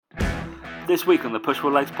This week on the Push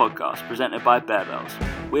Pull Legs podcast, presented by Bear Bells,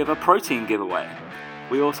 we have a protein giveaway.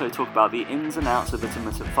 We also talk about the ins and outs of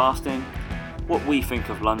intermittent fasting, what we think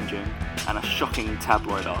of lunging, and a shocking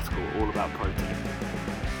tabloid article all about protein.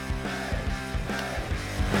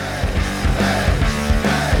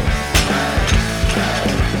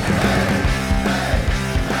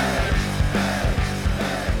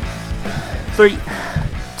 Three,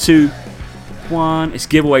 two, one. It's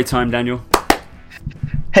giveaway time, Daniel.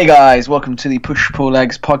 Hey guys, welcome to the Push Pull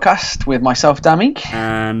Legs podcast with myself, Dan Meek.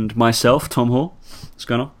 And myself, Tom Hall. What's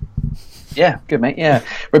going on? Yeah, good mate, yeah.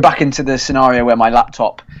 We're back into the scenario where my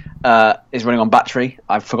laptop is running on battery.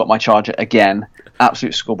 I forgot my charger again.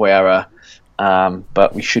 Absolute schoolboy error.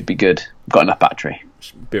 But we should be good. We've got enough battery.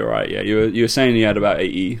 Should be alright, yeah. You were saying you had about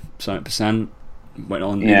 80%. Went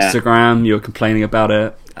on Instagram, you were complaining about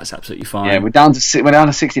it. That's absolutely fine. Yeah, we're down to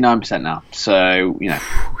 69% now. So, you know,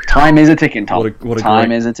 time is a ticking, Tom.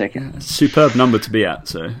 Time is a ticking. Superb number to be at,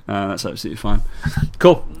 so that's absolutely fine.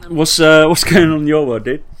 Cool. What's going on in your world,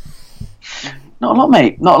 dude? Not a lot,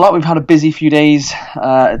 mate. Not a lot. We've had a busy few days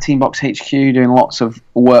at Teambox HQ, doing lots of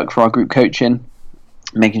work for our group coaching,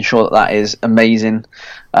 making sure that is amazing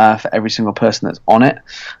for every single person that's on it.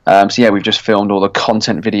 So, yeah, we've just filmed all the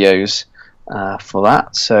content videos for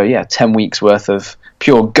that. So, yeah, 10 weeks worth of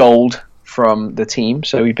pure gold from the team.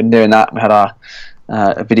 So we've been doing that. We had our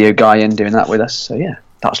a video guy in doing that with us. So, yeah,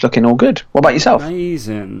 that's looking all good. What about yourself?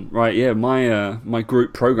 Amazing. Right, yeah, my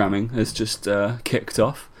group programming has just kicked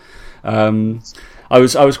off. I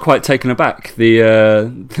was quite taken aback.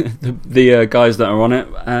 The guys that are on it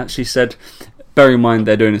actually said, bearing in mind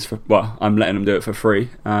they're doing this I'm letting them do it for free.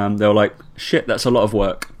 They were like, shit, that's a lot of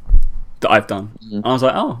work that I've done. And I was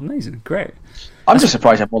like, oh, amazing, great. I'm just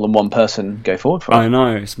surprised I have more than one person go forward for it. I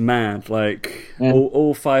know, it's mad. Like,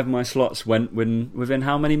 all 5 of my slots went within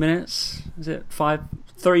how many minutes? Is it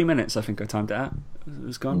 3 minutes, I think I timed it at. It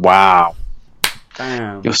was gone. Wow.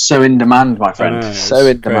 Damn. You're so in demand, my friend. So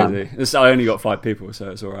in demand. I only got 5 people, so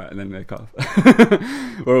it's alright, and then they cut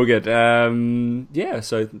off. We're all good.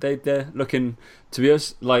 So they're looking, to be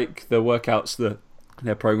honest, like the workouts that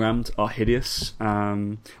they're programmed are hideous.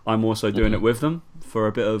 I'm also doing it with them for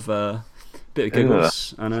a bit of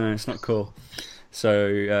giggles. I know, it's not cool.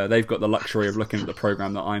 So they've got the luxury of looking at the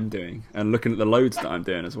program that I'm doing and looking at the loads that I'm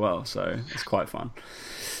doing as well. So it's quite fun.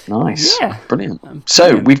 Nice. Yeah. Brilliant.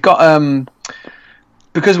 So we've got,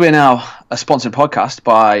 because we're now a sponsored podcast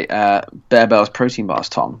by Bear Bells Protein Bars,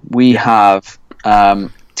 Tom, we have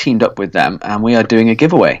teamed up with them and we are doing a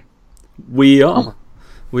giveaway. We are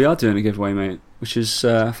doing a giveaway, mate, which is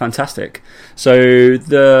fantastic. So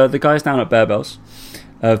the guys down at Bear Bells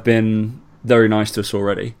have been very nice to us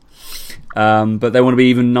already, but they want to be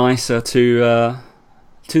even nicer to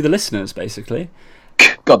the listeners, basically.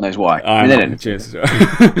 God knows why. Cheers.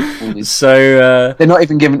 So they've not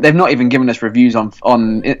even given us reviews on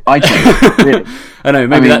iTunes. Really. I know.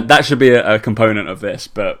 Maybe that should be a component of this,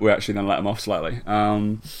 but we're actually going to let them off slightly.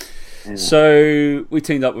 So we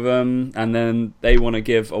teamed up with them, and then they want to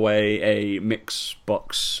give away a mix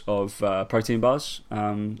box of protein bars,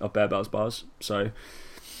 of Bear Bells bars. So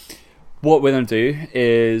what we're going to do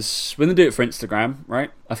is we're going to do it for Instagram,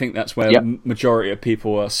 right? I think that's where majority of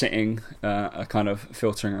people are sitting, are kind of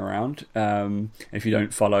filtering around. If you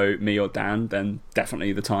don't follow me or Dan, then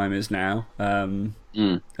definitely the time is now,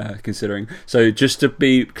 considering. So just to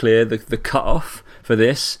be clear, the cut-off for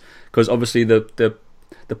this, because obviously the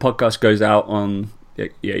podcast goes out on,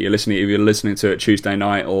 you're listening to it Tuesday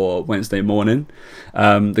night or Wednesday morning.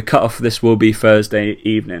 The cut-off for this will be Thursday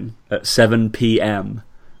evening at 7 p.m.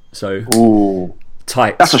 So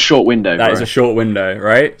tight. That's a short window. That is a short window,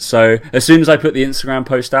 right? So as soon as I put the Instagram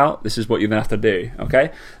post out, this is what you're going to have to do,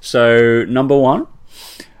 okay? So number 1,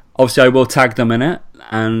 obviously I will tag them in it,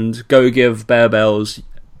 and go give bearbells.uk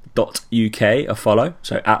a follow.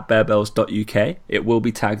 So at bearbells.uk, it will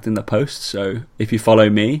be tagged in the post. So if you follow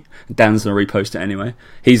me, Dan's going to repost it anyway.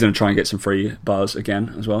 He's going to try and get some free bars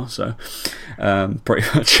again as well. So pretty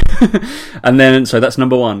much. And then, so that's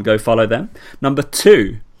number 1, go follow them. Number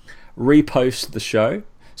 2, repost the show.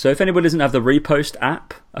 So if anybody doesn't have the repost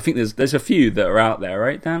app, I think there's a few that are out there,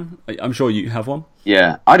 right, Dan? I'm sure you have one.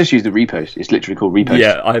 Yeah, I just use the repost. It's literally called repost.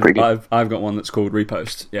 Yeah, I've got one that's called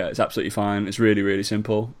repost. Yeah, it's absolutely fine. It's really, really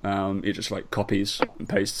simple. It just like copies and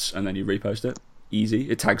pastes, and then you repost it. Easy.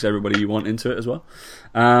 It tags everybody you want into it as well.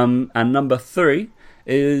 And number 3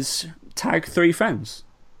 is tag 3 friends.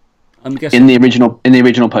 I'm guessing in the original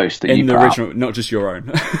post that you put out. Not just your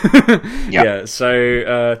own. Yeah.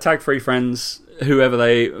 So tag 3 friends, whoever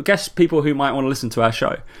they guess, people who might want to listen to our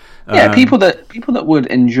show. Yeah, people that would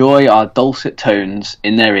enjoy our dulcet tones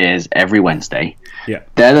in their ears every Wednesday. Yeah,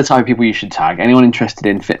 they're the type of people you should tag. Anyone interested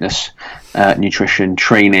in fitness, nutrition,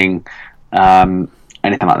 training, anything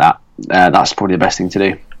like that. That's probably the best thing to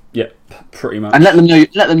do. Yeah, pretty much. And let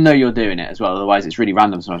them know you're doing it as well. Otherwise, it's really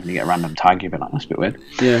random. Sometimes when you get a random tag, you're like, that's a bit weird.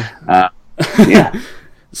 Yeah. Yeah.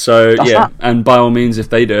 So That's yeah, that. and by all means, if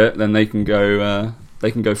they do it, then they can go.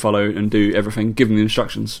 They can go follow and do everything. Give them the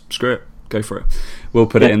instructions. Screw it. Go for it. We'll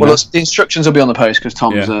put it in there. The instructions will be on the post because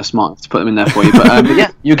Tom's smart enough to put them in there for you. But yeah,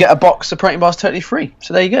 you get a box of protein bars totally free.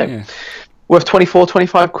 So there you go. Yeah. Worth 24,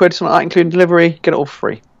 25 quid, something like that, including delivery. Get it all for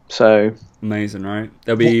free. So amazing, right?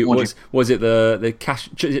 There'll be was it the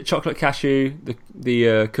is it chocolate cashew,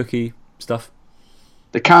 the cookie stuff?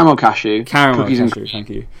 The caramel cashew, cookies cashew, thank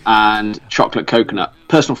you. And chocolate coconut.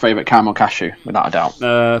 Personal favourite, caramel cashew, without a doubt.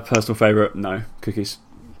 Personal favourite, no. Cookies.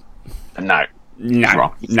 No.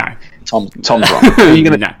 Wrong. No. Tom's wrong. Who are you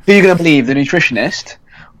gonna believe, the nutritionist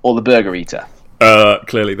or the burger eater?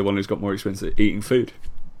 Clearly the one who's got more experience at eating food.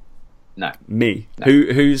 No. Me. No.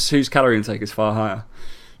 Whose calorie intake is far higher?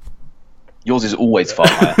 Yours is always far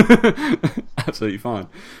higher. Absolutely fine.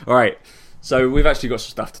 All right. So we've actually got some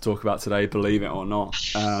stuff to talk about today, believe it or not.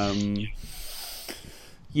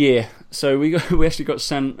 Yeah. So we actually got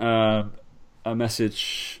sent a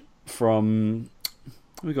message from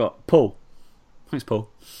Paul. Thanks, Paul.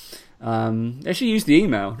 Actually used the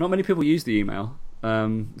email. Not many people use the email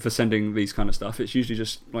for sending these kind of stuff. It's usually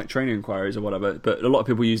just like training inquiries or whatever. But a lot of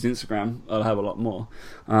people use Instagram. I'll have a lot more.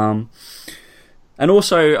 And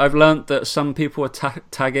also, I've learnt that some people are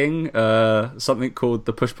tagging something called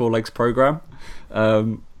the Push Pull Legs program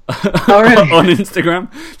really? on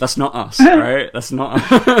Instagram. That's not us, right? That's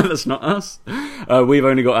not us. We've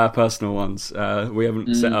only got our personal ones. We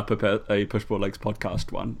haven't set up a Push Pull Legs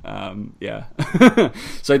podcast one. Yeah.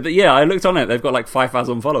 So I looked on it. They've got like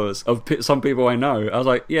 5,000 followers of some people I know. I was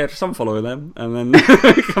like, yeah, just unfollow them, and then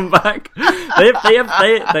come back.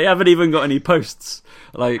 They haven't even got any posts.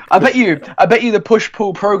 Like, I bet you the push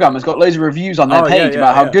pull program has got loads of reviews on their page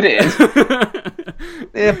about how good it is.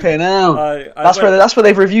 Flipping out. That's where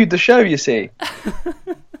they've reviewed the show. You see.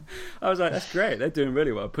 I was like, that's great. They're doing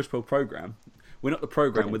really well. Push pull program. We're not the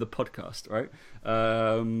program. We're the podcast, right?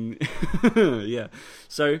 Yeah.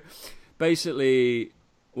 So basically,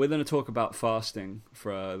 we're going to talk about fasting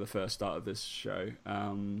for the first start of this show.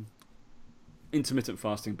 Intermittent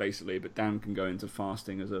fasting, basically, but Dan can go into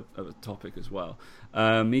fasting as a topic as well.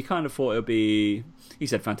 He kind of thought it would be. He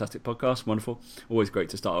said, "Fantastic podcast, wonderful, always great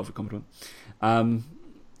to start off with a compliment."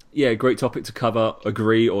 Yeah, great topic to cover,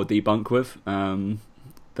 agree or debunk with.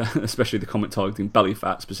 Especially the comment targeting belly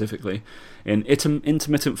fat specifically in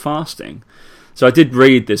intermittent fasting. So I did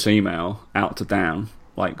read this email out to Dan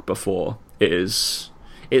like before. It's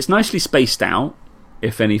nicely spaced out,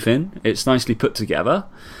 if anything. It's nicely put together.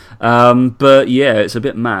 But yeah, it's a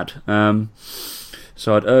bit mad.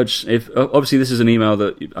 So I'd urge, if obviously this is an email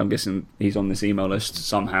that I'm guessing he's on this email list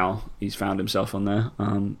somehow. He's found himself on there.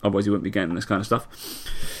 Otherwise he wouldn't be getting this kind of stuff.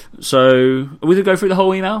 So are we gonna go through the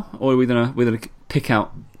whole email, or are we're gonna pick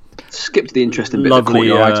out? Skip to the interesting bit. Lovely,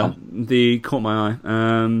 that caught your eye, Tom. The caught my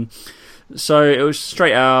eye. So it was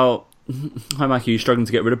straight out. Hi, Mikey. You struggling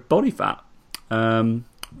to get rid of body fat?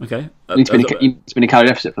 Okay. You need to be in a calorie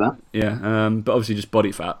deficit for that. Yeah, but obviously just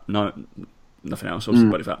body fat. No, nothing else. Obviously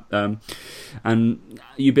body fat. And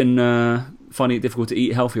you've been finding it difficult to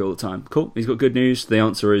eat healthy all the time. Cool. He's got good news. The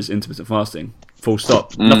answer is intermittent fasting. Full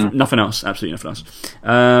stop. Nothing else. Absolutely nothing else.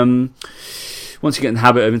 Once you get in the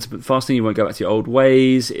habit of intermittent fasting, you won't go back to your old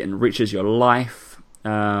ways. It enriches your life.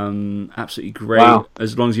 Absolutely great. Wow.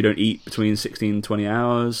 As long as you don't eat between 16 and 20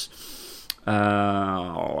 hours.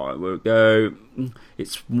 We'll go.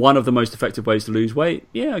 It's one of the most effective ways to lose weight.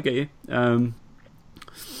 Yeah, I get you.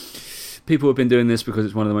 People have been doing this because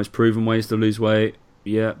it's one of the most proven ways to lose weight.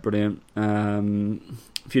 Yeah, brilliant.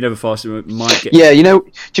 If you never fasted, it might get. Yeah, do you know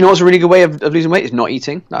what's a really good way of losing weight? Is not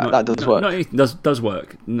eating. That does work. Not eating does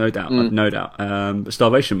work, no doubt, no doubt. But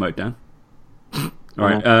starvation mode, Dan. All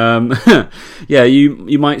right. Yeah,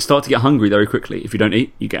 you might start to get hungry very quickly. If you don't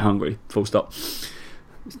eat, you get hungry. Full stop.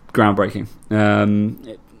 Groundbreaking.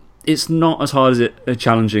 It's not as hard as it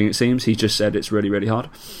challenging it seems. He just said it's really, really hard.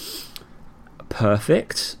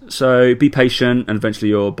 Perfect. So be patient, and eventually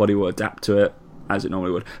your body will adapt to it as it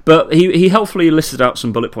normally would. But he helpfully listed out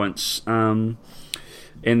some bullet points in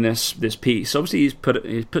this piece. Obviously, he's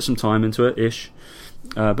put some time into it, ish,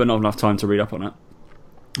 but not enough time to read up on it.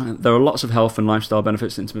 There are lots of health and lifestyle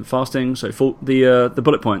benefits to intermittent fasting. So the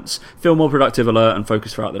bullet points: feel more productive, alert, and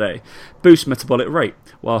focused throughout the day. Boost metabolic rate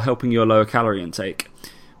while helping your lower calorie intake.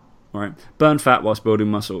 All right, burn fat whilst building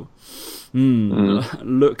muscle.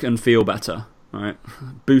 Look and feel better. All right,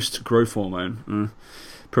 boost growth hormone.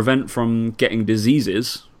 Prevent from getting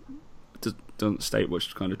diseases. Doesn't state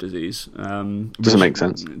which kind of disease. Doesn't make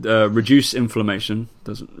sense. Reduce inflammation.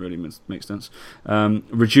 Doesn't really make sense.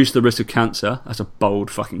 Reduce the risk of cancer. That's a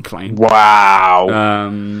bold fucking claim. Wow.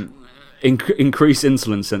 Increase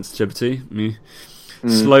insulin sensitivity.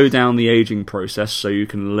 Slow down the aging process so you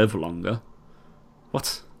can live longer.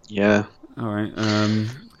 What? Yeah. All right.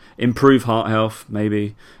 Improve heart health,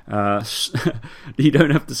 maybe. You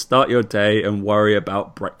don't have to start your day and worry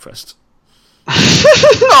about breakfast.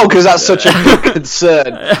 Oh, because that's such a big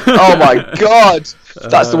concern. Oh my god,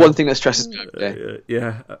 that's the one thing that stresses me every day.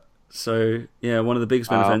 Yeah. So one of the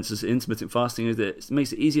biggest benefits of intermittent fasting is that it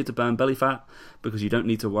makes it easier to burn belly fat because you don't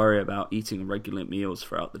need to worry about eating regular meals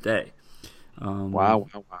throughout the day. Wow.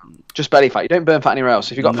 Just belly fat. You don't burn fat anywhere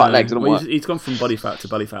else. If you've got fat legs, it doesn't work. He's gone from body fat to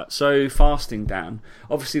belly fat. So fasting, Dan.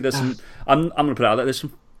 Obviously, there's some. I'm going to put it out there. There's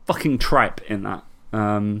some fucking tripe in that.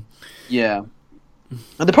 Yeah.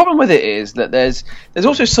 And the problem with it is that there's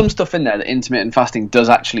also some stuff in there that intermittent fasting does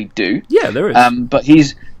actually do. Yeah, there is.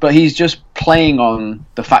 But he's just playing on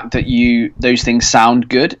the fact that those things sound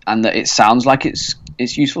good and that it sounds like it's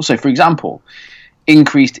useful. So, for example,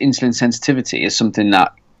 increased insulin sensitivity is something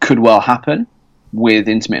that could well happen with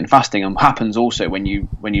intermittent fasting, and happens also when you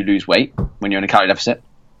lose weight, when you're in a calorie deficit.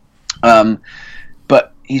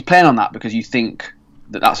 But he's playing on that because you think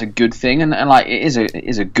that's a good thing, and like it is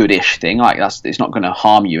a goodish thing. Like it's not going to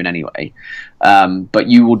harm you in any way. But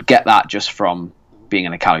you would get that just from being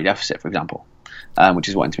in a calorie deficit, for example, which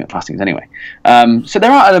is what intermittent fasting is anyway. So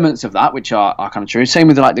there are elements of that which are kind of true. Same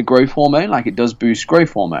with like the growth hormone, like it does boost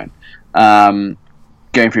growth hormone.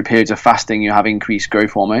 Going through periods of fasting, you have increased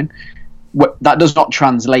growth hormone. That does not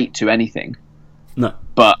translate to anything. No,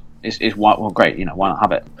 but it's well, great. Why not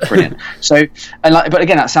have it? Brilliant. So, but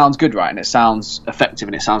again, that sounds good, right? And it sounds effective,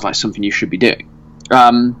 and it sounds like something you should be doing.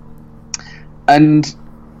 And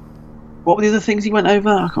what were the other things he went over?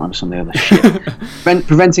 I can't remember some of the other shit.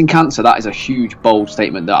 Preventing cancer. That is a huge, bold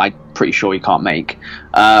statement that I'm pretty sure you can't make.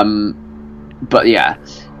 But yeah,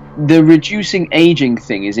 the reducing aging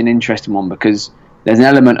thing is an interesting one because there's an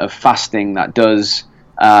element of fasting that does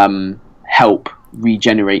help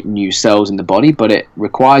regenerate new cells in the body, but it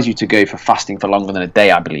requires you to go for fasting for longer than a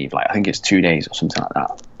day, I believe. Like I think it's 2 days or something like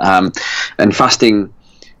that. And fasting,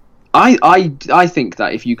 I think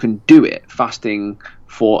that if you can do it, fasting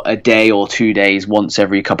for a day or 2 days once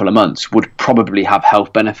every couple of months would probably have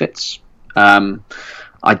health benefits.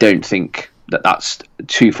 I don't think that that's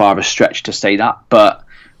too far of a stretch to say that, but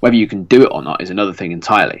whether you can do it or not is another thing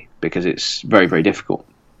entirely, because it's very, very difficult.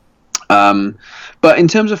 But in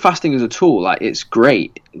terms of fasting as a tool, like it's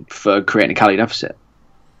great for creating a calorie deficit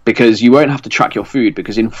because you won't have to track your food,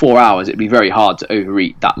 because in 4 hours it'd be very hard to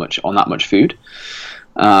overeat that much food.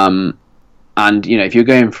 And if you're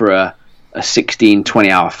going for a 16-20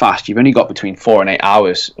 hour fast, you've only got between 4 and 8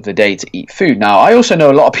 hours of the day to eat food. Now, I also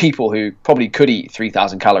know a lot of people who probably could eat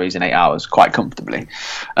 3,000 calories in 8 hours quite comfortably.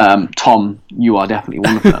 Tom, you are definitely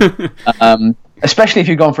one of them. Especially if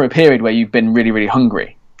you've gone for a period where you've been really, really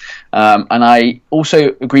hungry. And I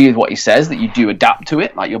also agree with what he says, that you do adapt to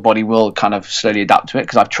it. Like your body will kind of slowly adapt to it,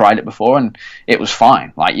 because I've tried it before and it was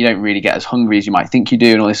fine. Like you don't really get as hungry as you might think you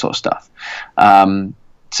do and all this sort of stuff.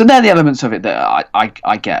 So they're the elements of it that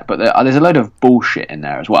I get, but there's a load of bullshit in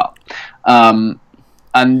there as well.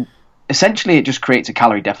 And essentially it just creates a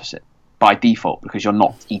calorie deficit by default, because you're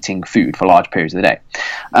not eating food for large periods of the day.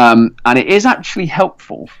 And it is actually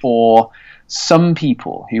helpful for some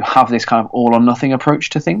people who have this kind of all or nothing approach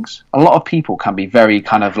to things. A lot of people can be very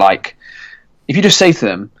kind of like, if you just say to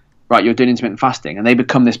them, right, you're doing intermittent fasting, and they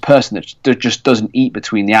become this person that just doesn't eat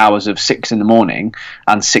between the hours of 6 in the morning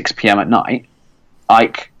and 6 p.m. at night,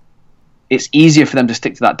 like it's easier for them to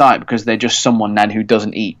stick to that diet because they're just someone then who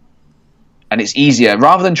doesn't eat. And it's easier,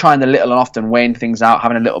 rather than trying the little and often, weighing things out,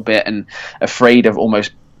 having a little bit and afraid of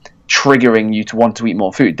almost triggering you to want to eat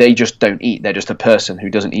more food. They just don't eat. They're just a person who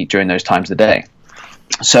doesn't eat during those times of the day.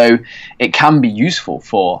 So it can be useful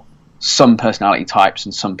for some personality types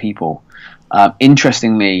and some people.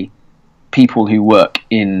 Interestingly, people who work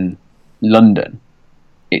in London,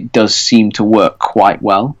 it does seem to work quite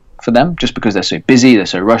well for them, just because they're so busy, they're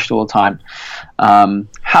so rushed all the time.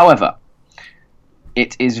 However,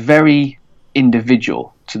 it is very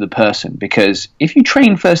individual to the person, because if you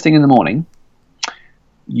train first thing in the morning,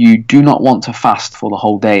 you do not want to fast for the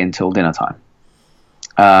whole day until dinner time.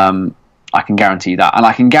 I can guarantee that. And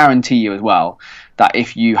I can guarantee you as well that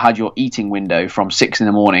if you had your eating window from 6 in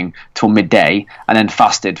the morning till midday and then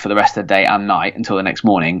fasted for the rest of the day and night until the next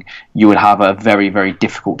morning, you would have a very, very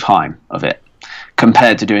difficult time of it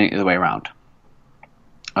compared to doing it the other way around.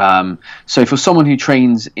 So for someone who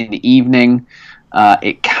trains in the evening,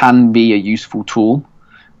 it can be a useful tool.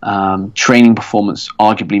 Training performance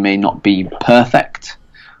arguably may not be perfect.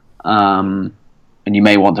 And you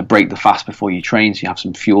may want to break the fast before you train, so you have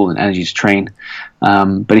some fuel and energy to train.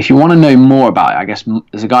 But if you want to know more about it, I guess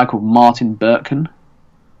there's a guy called Martin Berkhan,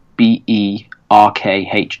 Berkhan,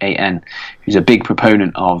 who's a big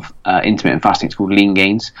proponent of intermittent fasting. It's called Lean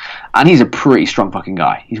Gains, and he's a pretty strong fucking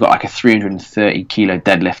guy. He's got like a 330 kilo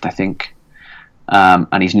deadlift, I think,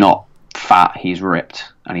 and he's not fat. He's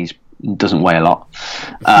ripped, and he doesn't weigh a lot.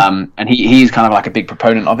 And he's kind of like a big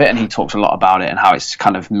proponent of it, and he talks a lot about it and how it's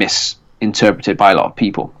kind of misinterpreted by a lot of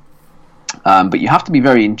people. But you have to be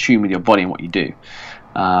very in tune with your body and what you do.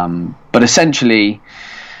 But essentially,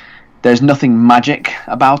 there's nothing magic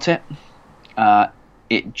about it.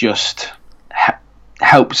 It just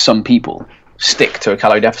helps some people stick to a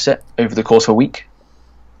calorie deficit over the course of a week.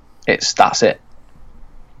 That's it.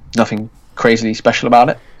 Nothing crazily special about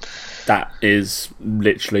it. That is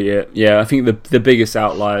literally it. Yeah, I think the biggest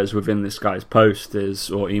outliers within this guy's post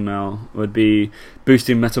or email would be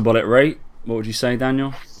boosting metabolic rate. What would you say,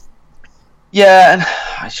 Daniel? Yeah, and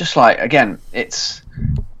it's just like, again, it's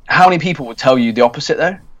how many people would tell you the opposite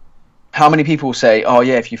though? How many people will say, oh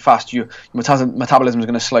yeah, if you fast, your metabolism is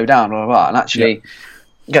going to slow down, blah, blah, blah. And actually,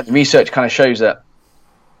 again, the research kind of shows that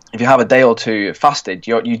if you have a day or two fasted,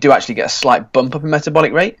 you do actually get a slight bump up in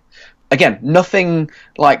metabolic rate. Again, nothing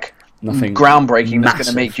groundbreaking that's going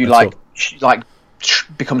to make you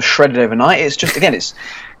become shredded overnight. It's just, again, it's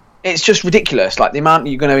just ridiculous. Like the amount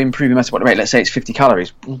you're going to improve your metabolic rate. Let's say it's 50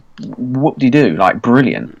 calories. What do you do? Like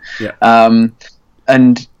brilliant. Yeah.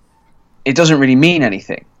 And it doesn't really mean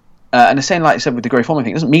anything. And the same, like I said, with the growth hormone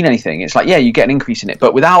thing, it doesn't mean anything. It's like, yeah, you get an increase in it,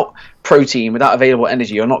 but without protein, without available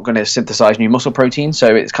energy, you're not going to synthesize new muscle protein.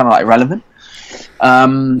 So it's kind of like irrelevant.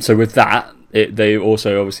 So with that, they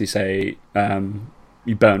also obviously say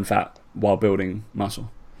you burn fat while building muscle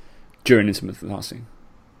during intermittent fasting,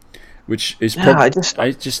 which is that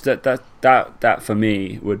for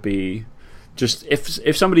me would be just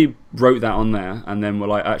if somebody wrote that on there and then were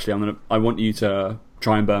like, actually, I want you to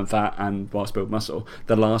try and burn fat and whilst build muscle.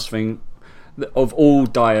 The last thing of all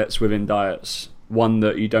diets within diets, one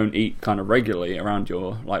that you don't eat kind of regularly around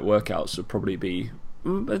your like workouts would probably be.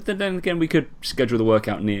 But then again, we could schedule the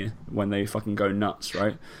workout near when they fucking go nuts,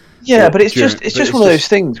 right? Yeah, but it's just one of those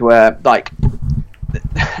things where like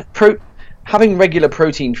having regular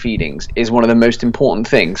protein feedings is one of the most important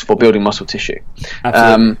things for building muscle tissue.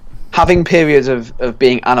 Having periods of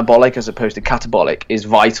being anabolic as opposed to catabolic is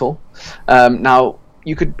vital. Now,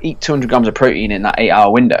 you could eat 200 grams of protein in that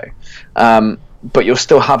 8-hour window, but you're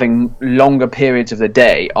still having longer periods of the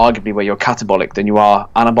day, arguably, where you're catabolic than you are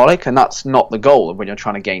anabolic, and that's not the goal when you're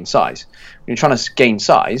trying to gain size. When you're trying to gain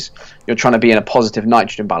size, you're trying to be in a positive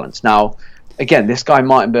nitrogen balance. Now, again, this guy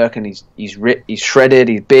Martin Berkhan, he's shredded,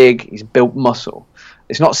 he's big, he's built muscle.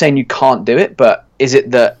 It's not saying you can't do it, but is it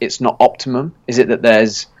that it's not optimum? Is it that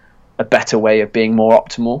there's a better way of being more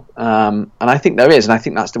optimal? And I think there is, and I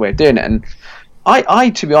think that's the way of doing it. And I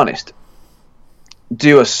to be honest,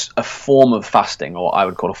 do a form of fasting, or I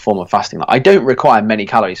would call a form of fasting. Like, I don't require many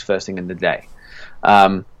calories first thing in the day.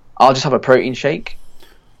 I'll just have a protein shake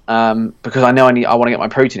because I know I want to get my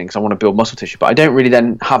protein in because I want to build muscle tissue. But I don't really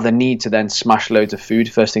then have the need to then smash loads of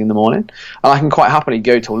food first thing in the morning. And I can quite happily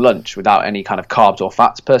go till lunch without any kind of carbs or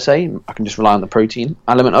fats per se. I can just rely on the protein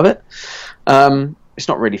element of it. It's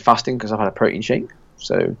not really fasting because I've had a protein shake.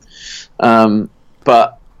 So,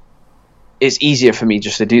 but it's easier for me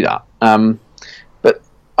just to do that. But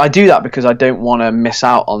I do that because I don't want to miss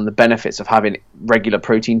out on the benefits of having regular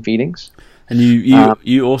protein feedings. And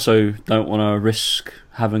you also don't want to risk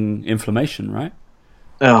having inflammation, right?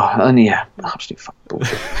 Oh, and yeah, absolute fucking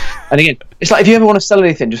bullshit. And again, it's like if you ever want to sell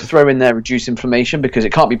anything, just throw in there reduce inflammation because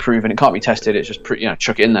it can't be proven, it can't be tested. It's just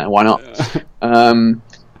chuck it in there. Why not?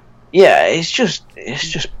 Yeah, it's just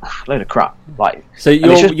a load of crap. Like, so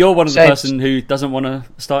you're one of the person who doesn't want to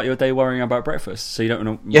start your day worrying about breakfast, so you don't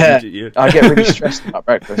want to. Yeah, I get really stressed about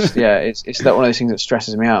breakfast. Yeah, it's that one of those things that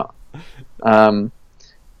stresses me out.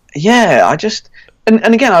 Yeah, I just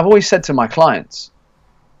and again, I've always said to my clients,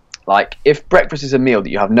 like, if breakfast is a meal that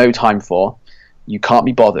you have no time for, you can't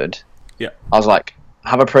be bothered. Yeah, I was like,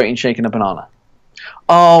 have a protein shake and a banana.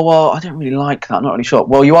 Oh well, I don't really like that. I'm not really sure.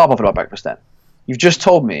 Well, you are bothered about breakfast then. You've just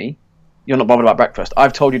told me you're not bothered about breakfast.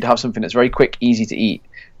 I've told you to have something that's very quick, easy to eat,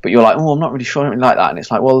 but you're like, oh, I'm not really sure, I don't really like that. And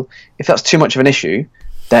it's like, well, if that's too much of an issue,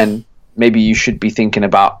 then maybe you should be thinking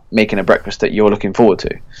about making a breakfast that you're looking forward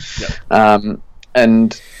to. Yeah.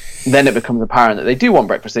 And then it becomes apparent that they do want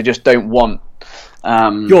breakfast. They just don't want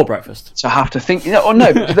your breakfast to have to think, or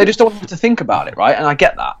no, because they just don't have to think about it, right? And I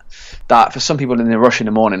get that for some people in the rush in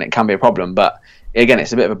the morning it can be a problem, but again,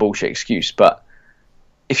 it's a bit of a bullshit excuse. But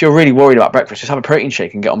if you're really worried about breakfast, just have a protein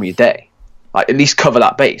shake and get on with your day. Like, at least cover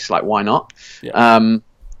that base. Like, why not? Yeah.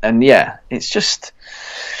 And yeah, it's just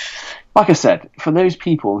like I said, for those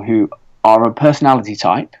people who are a personality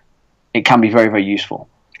type, it can be very, very useful.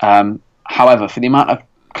 However, for the amount of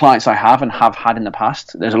clients I have and have had in the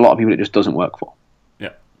past, there's a lot of people it just doesn't work for.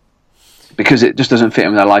 Yeah. Because it just doesn't fit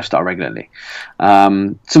in with their lifestyle regularly.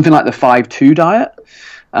 Something like the 5-2 diet,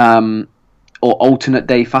 or alternate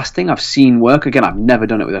day fasting, I've seen work. Again, I've never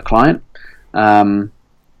done it with a client.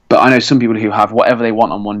 But I know some people who have whatever they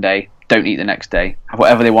want on one day, don't eat the next day. Have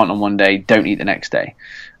whatever they want on one day, don't eat the next day.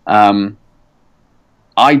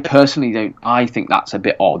 I personally don't. I think that's a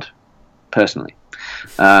bit odd, personally.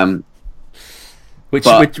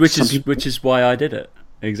 Which is why I did it.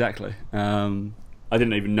 Exactly. I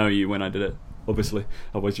didn't even know you when I did it, obviously.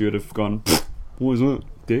 Otherwise you would have gone, what was that,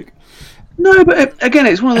 dick? No, but again,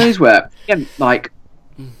 it's one of those where, again, like,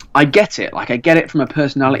 I get it. Like, I get it from a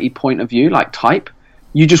personality point of view, like type.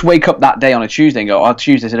 You just wake up that day on a Tuesday and go, oh,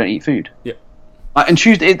 Tuesdays I don't eat food. Yeah. Like, and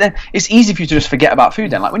Tuesday, it's easy for you to just forget about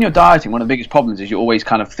food then. Like, when you're dieting, one of the biggest problems is you always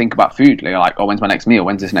kind of think about food. You're like, oh, when's my next meal?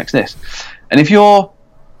 When's this next this? And if you're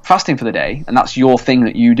fasting for the day and that's your thing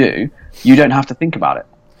that you do, you don't have to think about it.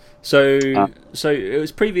 So it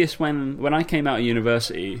was previous when I came out of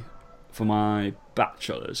university for my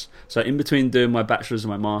bachelor's. So in between doing my bachelor's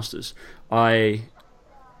and my master's,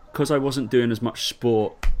 because I wasn't doing as much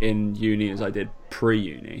sport in uni as I did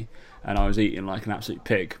pre-uni, and I was eating like an absolute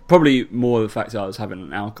pig. Probably more the fact that I was having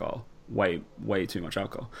an alcohol, way too much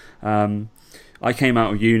alcohol. I came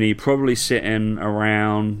out of uni probably sitting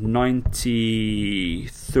around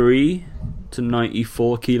 93 to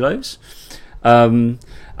 94 kilos. And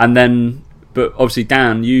then, but obviously,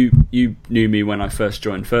 Dan, you knew me when I first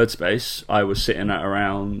joined Third Space. I was sitting at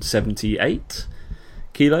around 78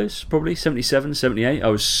 kilos, probably 77, 78. I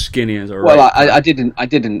was skinny as a rat. Well, I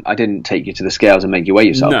didn't take you to the scales and make you weigh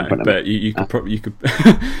yourself. No, but you could probably,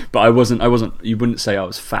 but I wasn't. You wouldn't say I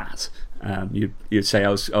was fat. You'd say I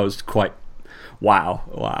was quite. Wow.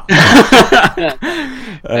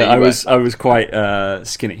 I was quite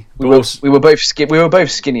skinny. We were both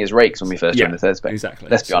skinny as rakes when we first joined the Third Space. Exactly.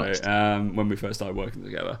 Let's be honest. When we first started working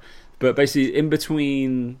together, but basically in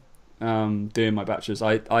between doing my bachelor's,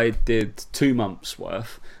 I did 2 months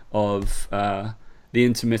worth of the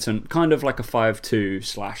intermittent, kind of like a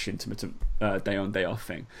 5-2 / intermittent day on day off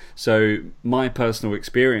thing. So my personal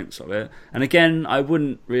experience of it, and again,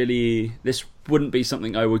 this wouldn't be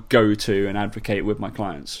something I would go to and advocate with my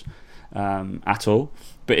clients at all.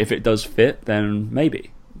 But if it does fit, then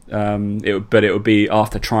maybe. It would be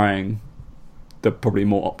after trying the probably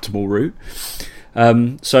more optimal route.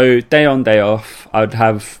 So day on day off, I'd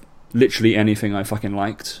have literally anything I fucking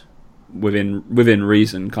liked. Within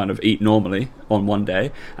reason, kind of eat normally on one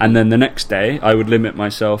day, and then the next day I would limit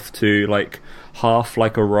myself to like half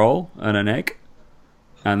like a roll and an egg,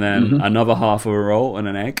 and then another half of a roll and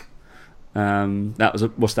an egg. That was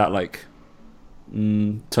what's that like?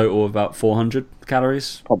 Total of about 400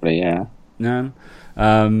 calories. Probably, yeah. Yeah.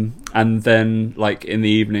 And then like in the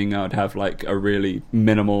evening I would have like a really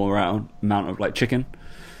minimal amount of like chicken,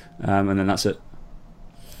 and then that's it.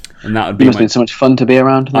 And that would be. It must have been so much fun to be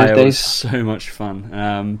around in those days. It was so much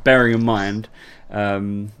fun. Bearing in mind,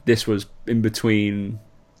 this was in between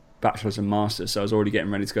bachelor's and masters, so I was already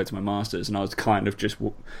getting ready to go to my masters, and I was kind of I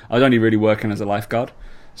was only really working as a lifeguard.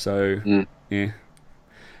 So yeah,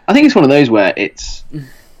 I think it's one of those where it's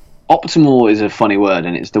optimal is a funny word,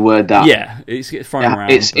 and it's the word that it's thrown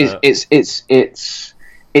around. It's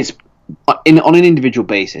on an individual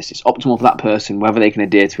basis, it's optimal for that person, whether they can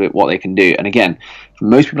adhere to it, what they can do. And again, for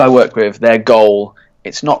most people I work with, their goal,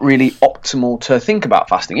 it's not really optimal to think about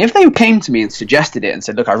fasting. If they came to me and suggested it and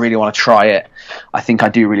said, look, I really want to try it, I think I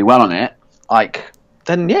do really well on it,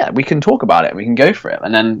 then yeah, we can talk about it, we can go for it.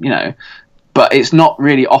 And then, but it's not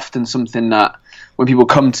really often something that when people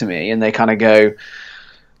come to me and they kind of go,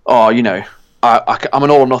 oh, I'm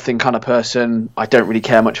an all or nothing kind of person, I don't really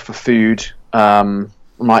care much for food, I'm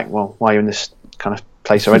like, well, why are you in this kind of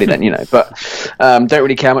place already then, but don't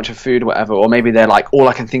really care much for food or whatever. Or maybe they're like, all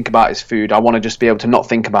I can think about is food, I want to just be able to not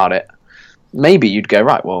think about it. Maybe you'd go,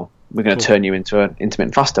 right, well, we're going to turn you into an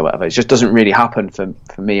intermittent faster or whatever. It just doesn't really happen for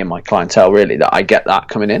me and my clientele, really, that I get that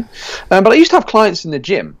coming in. But I used to have clients in the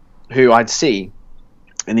gym who I'd see,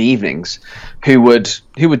 in the evenings who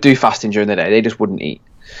would do fasting during the day. They just wouldn't eat,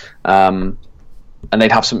 and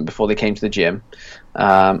they'd have something before they came to the gym.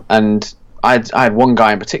 And I had one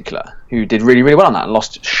guy in particular who did really, really well on that and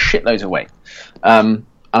lost shitloads of weight. And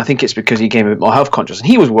I think it's because he became a bit more health conscious, and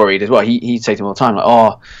he was worried as well. He'd say to me all the time,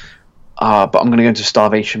 like, but I'm going to go into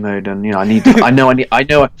starvation mode, and I need. He's like,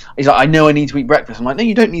 I know I need to eat breakfast. I'm like, no,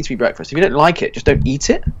 you don't need to eat breakfast. If you don't like it, just don't eat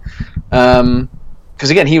it. Because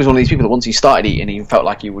again, he was one of these people that once he started eating, he felt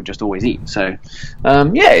like he would just always eat. So,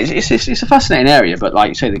 it's a fascinating area. But like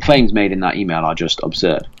you say, the claims made in that email are just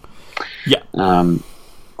absurd. Yeah.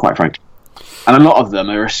 Quite frankly. And a lot of them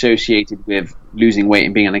are associated with losing weight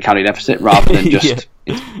and being in a calorie deficit rather than just...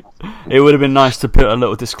 It would have been nice to put a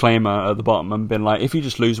little disclaimer at the bottom and been like, if you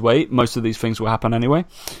just lose weight, most of these things will happen anyway.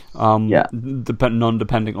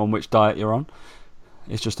 Non-depending on which diet you're on.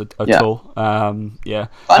 It's just a tool. I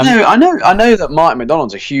know that Martin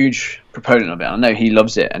McDonald's a huge proponent of it. I know he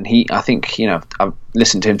loves it, and I think I've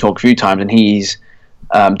listened to him talk a few times, and he's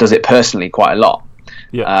does it personally quite a lot.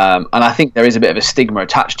 Yeah. And I think there is a bit of a stigma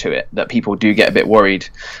attached to it, that people do get a bit worried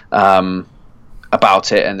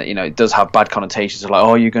about it, and that it does have bad connotations of like,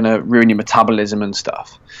 oh, you're going to ruin your metabolism and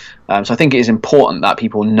stuff. So I think it is important that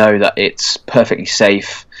people know that it's perfectly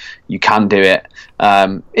safe. You can do it.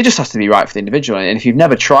 It just has to be right for the individual. And if you've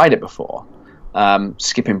never tried it before,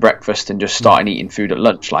 skipping breakfast and just starting eating food at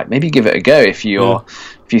lunch, like maybe give it a go if you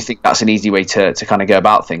think that's an easy way to kind of go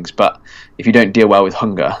about things. But if you don't deal well with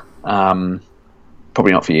hunger,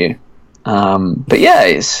 probably not for you. But yeah,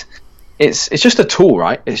 it's just a tool,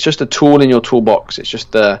 right? It's just a tool in your toolbox. It's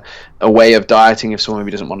just a way of dieting if someone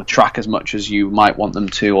maybe doesn't want to track as much as you might want them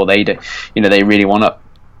to, or they really want to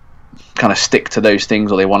kind of stick to those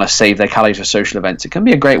things, or they want to save their calories for social events. It can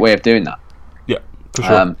be a great way of doing that. Yeah, for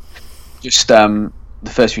sure. The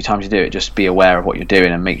first few times you do it, just be aware of what you're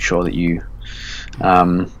doing and make sure that you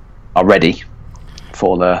are ready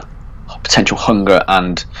for the potential hunger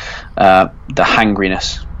and the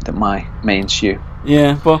hangriness that may ensue.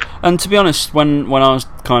 Yeah, well, and to be honest, when I was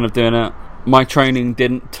kind of doing it, my training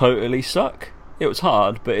didn't totally suck. It was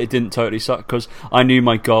hard, but it didn't totally suck because I knew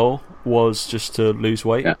my goal was just to lose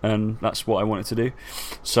weight, and that's what I wanted to do.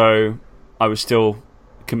 So I was still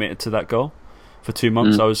committed to that goal for 2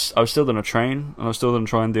 months. I was still going to train, and I was still going to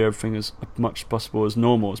try and do everything as much as possible, as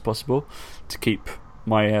normal as possible, to keep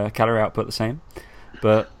my calorie output the same.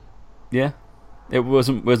 But yeah, it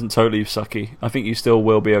wasn't totally sucky. I think you still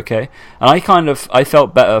will be okay. And I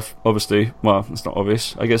felt better, obviously. Well, it's not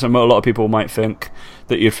obvious. I guess a lot of people might think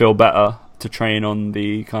that you'd feel better to train on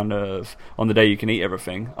the day you can eat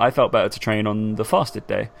everything. I felt better to train on the fasted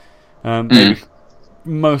day. Maybe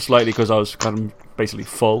most likely because I was kind of basically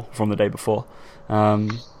full from the day before.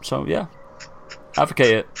 So yeah,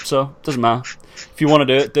 advocate it. So it doesn't matter. If you want to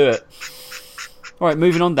do it, do it. All right,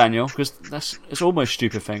 moving on, Daniel, because it's almost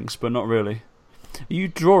stupid things, but not really. Are you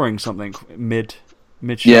drawing something mid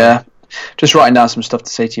show? Yeah, just writing down some stuff to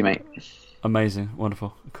say to you, mate. Amazing,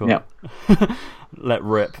 wonderful, cool. Yeah. Let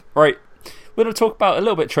rip. Right, we're going to talk about a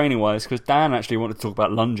little bit training wise, because Dan actually wanted to talk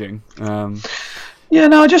about lunging. I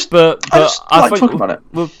just like to talk about it.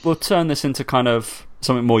 We'll turn this into kind of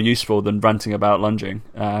something more useful than ranting about lunging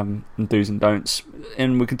and do's and don'ts,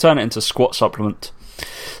 and we can turn it into squat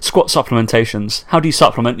supplementations. How do you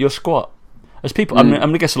supplement your squat? As people, I'm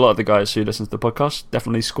going to guess a lot of the guys who listen to the podcast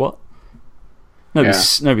definitely squat.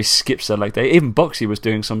 Nobody skips their leg day. Even Boxy was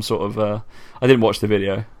doing some sort of. I didn't watch the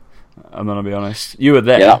video. I'm going to be honest. You were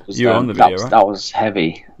there. Yeah, you were on the video, right? That was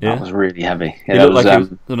heavy. Yeah? That was really heavy. It looked like he was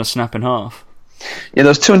going to snap in half. Yeah, there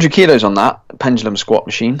was 200 kilos on that pendulum squat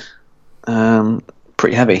machine.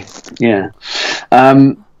 Pretty heavy. Yeah.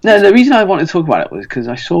 No, the reason I wanted to talk about it was because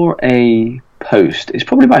I saw a post. It's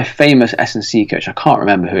probably by a famous S&C coach. I can't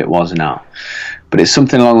remember who it was now, but it's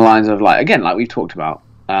something along the lines of like we've talked about.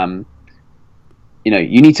 You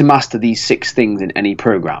need to master these 6 things in any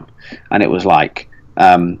program, and it was like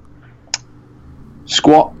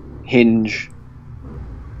squat, hinge,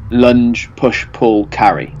 lunge, push, pull,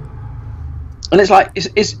 carry. And it's like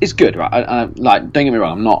it's good, right? Like, don't get me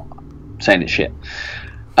wrong, I'm not saying it's shit.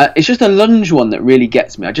 It's just a lunge one that really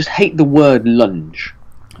gets me. I just hate the word lunge.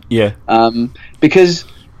 Yeah. Because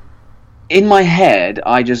in my head,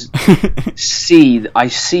 I just see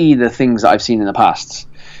the things that I've seen in the past.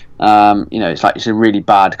 It's like it's a really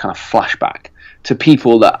bad kind of flashback to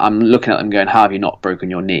people that I'm looking at them going, "How have you not broken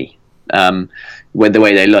your knee?" With the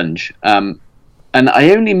way they lunge. And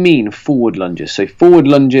I only mean forward lunges. So forward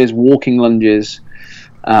lunges, walking lunges,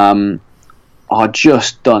 are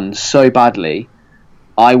just done so badly.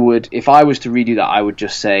 If I was to redo that, I would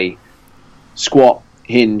just say squat,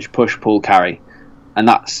 hinge, push, pull, carry. and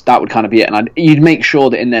that would kind of be it. And you'd make sure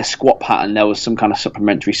that in their squat pattern there was some kind of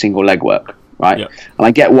supplementary single leg work, right? Yep. And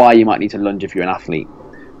I get why you might need to lunge if you're an athlete,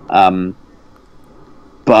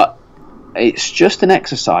 but it's just an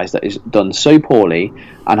exercise that is done so poorly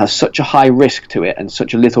and has such a high risk to it and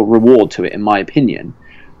such a little reward to it, in my opinion,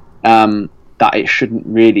 that it shouldn't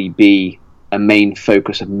really be a main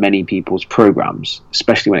focus of many people's programs,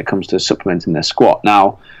 especially when it comes to supplementing their squat.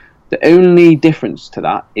 Now, the only difference to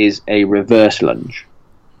that is a reverse lunge,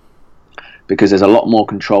 because there's a lot more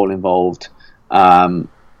control involved, and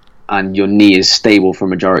your knee is stable for a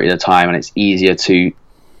majority of the time, and it's easier to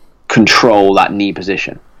control that knee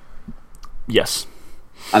position. Yes.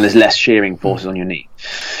 And there's less shearing forces on your knee.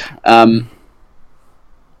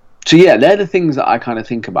 So yeah, they're the things that I kind of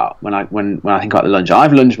think about when I think about the lunge.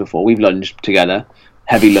 I've lunged before. We've lunged together.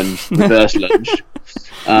 Heavy lunge, reverse lunge.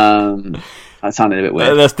 That sounded a bit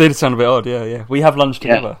weird. That did sound a bit odd, yeah. We have lunged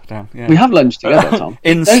together, Dan. Yeah. We have lunged together, Tom.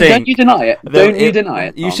 In Don't sync. you deny it. Don't you deny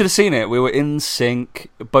it, Tom. You should have seen it. We were in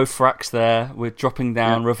sync, both fracks there. We're dropping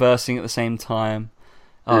down, reversing at the same time.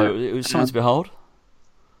 Oh, it was something to behold.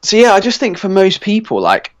 So yeah, I just think for most people,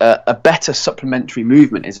 like a better supplementary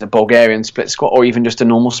movement is a Bulgarian split squat, or even just a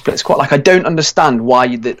normal split squat. Like, I don't understand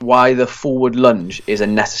why the forward lunge is a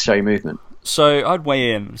necessary movement. So I'd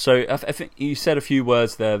weigh in. So I think you said a few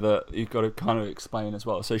words there that you've got to kind of explain as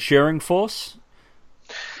well. So shearing force.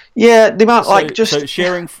 Yeah, the amount so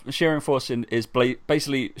shearing force is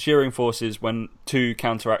basically shearing force is when two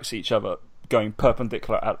counteracts each other going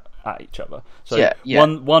perpendicular at each other. So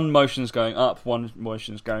one motion's going up, one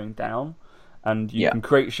motion's going down, and you can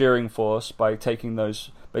create shearing force by taking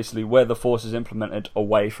those, basically where the force is implemented,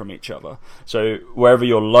 away from each other. So wherever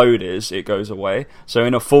your load is, it goes away. So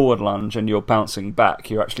in a forward lunge and you're bouncing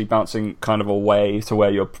back, you're actually bouncing kind of away to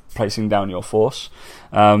where you're placing down your force,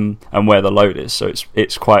 and where the load is. So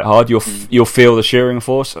it's quite hard. You'll feel the shearing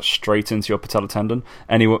force straight into your patellar tendon.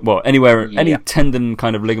 Anywhere, any tendon,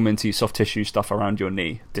 kind of ligamenty, soft tissue stuff around your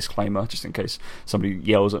knee. Disclaimer, just in case somebody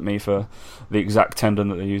yells at me for the exact tendon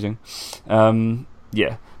that they're using.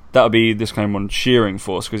 That would be this kind of one, shearing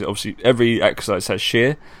force, because obviously every exercise has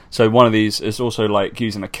shear. So one of these is also like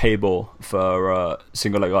using a cable for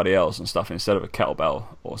single leg RDLs and stuff instead of a kettlebell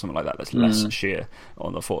or something like that. There's less shear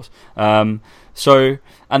on the force. And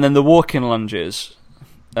then the walking lunges,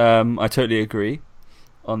 I totally agree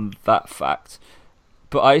on that fact.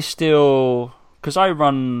 But I still, because I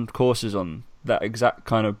run courses on that exact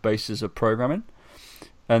kind of basis of programming,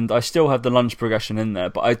 and I still have the lunge progression in there,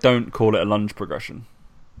 but I don't call it a lunge progression.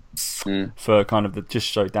 For kind of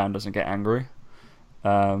just so Dan doesn't get angry.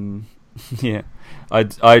 I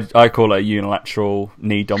call it a unilateral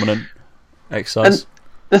knee dominant exercise. And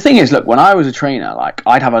the thing is, look, when I was a trainer, like,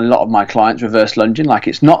 I'd have a lot of my clients reverse lunging. Like,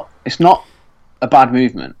 it's not a bad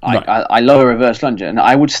movement. Like, no. I love a reverse lunge, and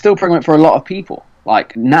I would still program it for a lot of people.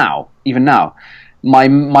 Like, even now,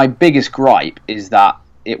 my biggest gripe is that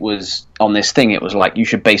it was on this thing. It was like, you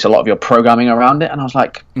should base a lot of your programming around it, and I was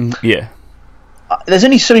like, there's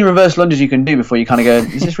only so many reverse lunges you can do before you kind of go,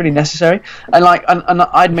 is this really necessary? And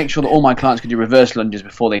I'd make sure that all my clients could do reverse lunges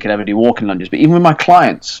before they could ever do walking lunges. But even with my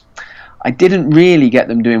clients, I didn't really get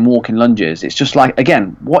them doing walking lunges. It's just like,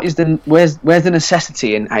 again, where's the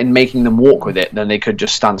necessity in making them walk with it? Then they could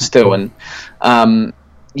just stand still. And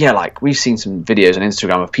like, we've seen some videos on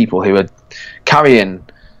Instagram of people who are carrying,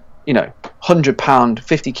 100-pound,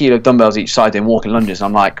 50 kilo dumbbells each side doing walking lunges. And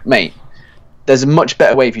I'm like, mate, there's a much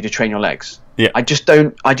better way for you to train your legs. Yeah. I just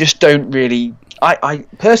don't really. I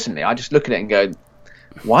personally, I just look at it and go,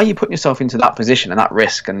 why are you putting yourself into that position and that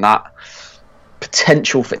risk and that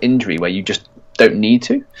potential for injury where you just don't need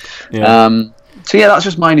to? Yeah. That's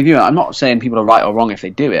just my view. I'm not saying people are right or wrong if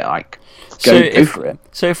they do it. Like, go for it.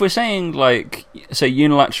 So if we're saying, like, say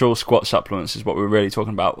unilateral squat supplements is what we're really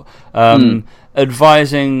talking about,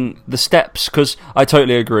 advising the steps, because I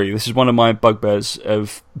totally agree. This is one of my bugbears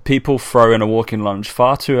of people throw in a walking lunge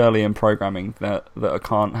far too early in programming that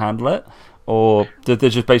can't handle it, or that they're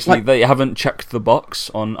just basically they haven't checked the box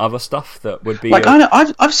on other stuff that would be like.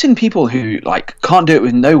 I've seen people who can't do it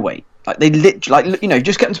with no weight. Like, they literally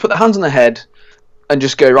just get them to put their hands on their head and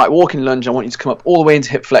just go, right, walking lunge, I want you to come up all the way into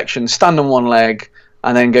hip flexion, stand on one leg,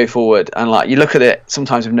 and then go forward. And you look at it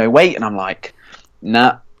sometimes with no weight, and I'm like,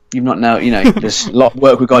 nah, you've not now, there's a lot of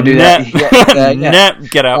work we've got to do there.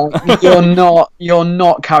 Get out. You're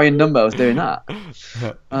not carrying dumbbells doing that.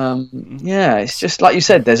 It's just like you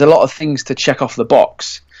said, there's a lot of things to check off the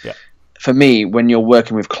box. Yeah. For me, when you're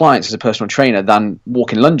working with clients as a personal trainer, than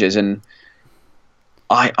walking lunges, and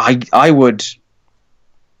I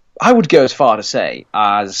would go as far to say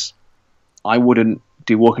as I wouldn't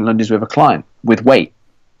do walking lunges with a client with weight.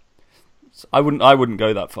 I wouldn't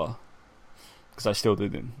go that far because I still do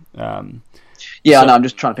them. Yeah, no, I'm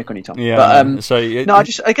just trying to pick on you, Tom. Yeah, but, I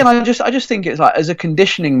just think it's like, as a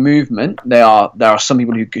conditioning movement, there are some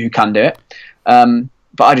people who can do it,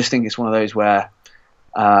 but I just think it's one of those where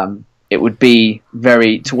it would be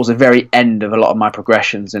towards the very end of a lot of my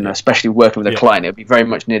progressions, and especially working with a client, it would be very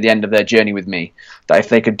much near the end of their journey with me. That if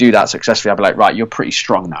they could do that successfully, I'd be like, right, you're pretty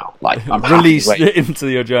strong now. Like, I'm released into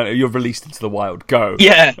your journey. You're released into the wild. Go.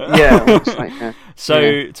 Yeah. Like,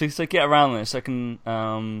 so to get around this, I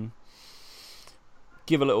can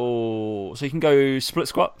give a little. So you can go split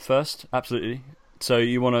squat first. Absolutely. So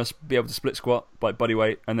you want to be able to split squat by body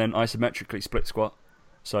weight, and then isometrically split squat.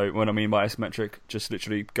 So what I mean by isometric, just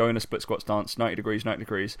literally go in a split squat stance, 90 degrees,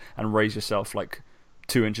 and raise yourself like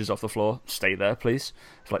 2 inches off the floor. Stay there, please,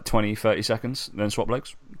 for like 20-30 seconds. Then swap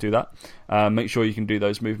legs. Do that. Make sure you can do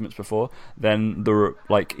those movements before. Then the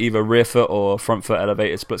either rear foot or front foot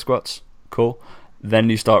elevated split squats. Cool.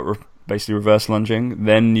 Then you start basically reverse lunging.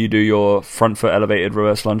 Then you do your front foot elevated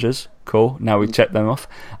reverse lunges. Cool. Now we check them off.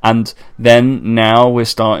 And then now we're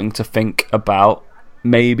starting to think about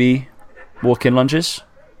maybe walk-in lunges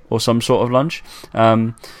or some sort of lunge.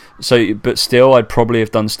 But still, I'd probably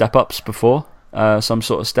have done step-ups before, some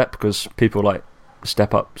sort of step, because people like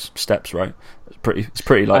steps, right? It's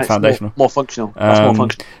pretty like foundational. More functional. That's more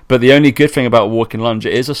functional. But the only good thing about walking lunge,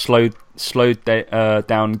 it is a slowed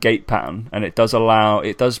down gait pattern, and it does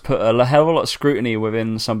put a hell of a lot of scrutiny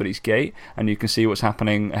within somebody's gait, and you can see what's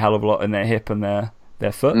happening a hell of a lot in their hip and their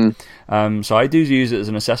foot. So I do use it as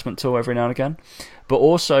an assessment tool every now and again. But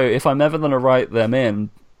also, if I'm ever going to write them in,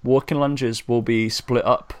 walking lunges will be split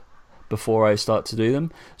up before I start to do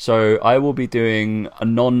them. So I will be doing a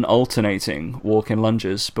non-alternating walk-in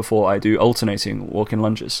lunges before I do alternating walk-in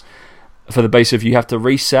lunges. For the base of, you have to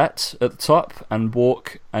reset at the top and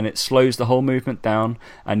walk, and it slows the whole movement down,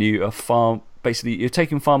 and you're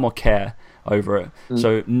taking far more care over it.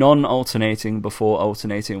 So non-alternating before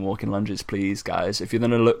alternating walking lunges, please, guys. If you're going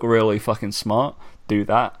to look really fucking smart, do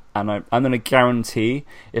that. And I'm going to guarantee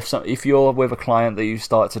if you're with a client that you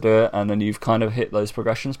start to do it and then you've kind of hit those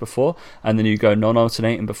progressions before, and then you go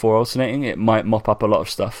non-alternating before alternating, it might mop up a lot of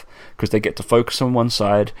stuff, because they get to focus on one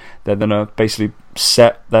side. They're going to basically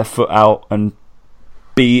set their foot out and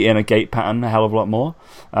be in a gait pattern a hell of a lot more,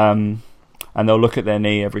 and they'll look at their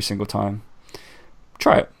knee every single time.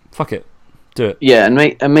 Try it. Fuck it. Do it. Yeah,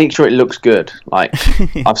 and make sure it looks good. Like,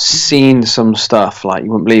 I've seen some stuff like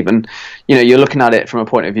you wouldn't believe, and you're looking at it from a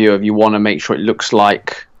point of view of, you want to make sure it looks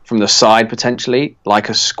like from the side, potentially like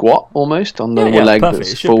a squat almost on the leg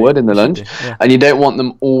that's forward in the lunge, and you don't want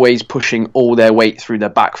them always pushing all their weight through their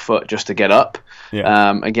back foot just to get up.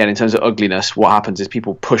 Again, in terms of ugliness, what happens is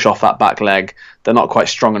people push off that back leg, they're not quite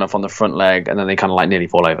strong enough on the front leg, and then they kind of like nearly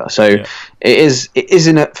fall over. So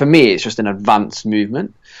for me, it's just an advanced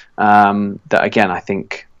movement that, again, I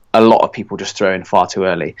think a lot of people just throw in far too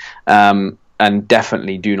early, and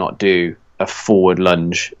definitely do not do a forward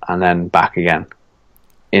lunge and then back again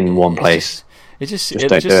in one place. It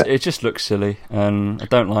just looks silly, and I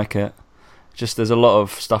don't like it. Just there's a lot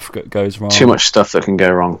of stuff that goes wrong. Too much stuff that can go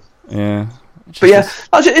wrong. Yeah. But yeah,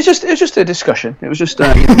 it's just a discussion. It was just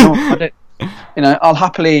I'll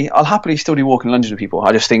happily still do walking lunges with people.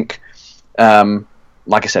 I just think,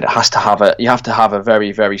 like I said, you have to have a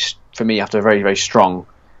very, very, for me, you have to have a very, very strong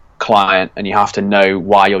client, and you have to know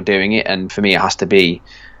why you're doing it. And for me, it has to be,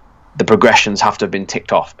 the progressions have to have been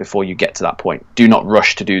ticked off before you get to that point. Do not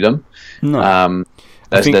rush to do them. No.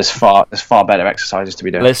 There's far better exercises to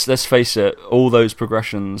be doing. Let's face it, all those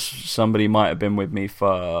progressions, somebody might have been with me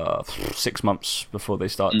for 6 months before they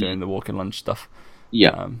start doing the walking lunge stuff.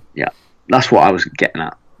 Yeah, that's what I was getting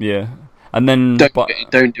at. Yeah, and then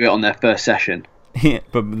don't do it on their first session. Yeah,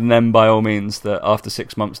 but then by all means, that after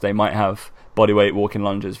 6 months they might have bodyweight walking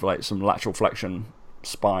lunges for like some lateral flexion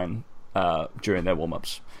spine during their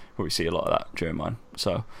warm-ups. We see a lot of that during mine.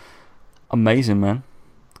 So amazing, man.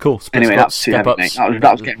 Cool. Anyway, that's too heavy, mate.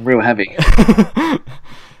 That was getting real heavy.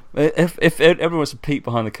 If everyone wants to peek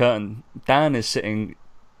behind the curtain, Dan is sitting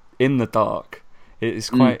in the dark. It's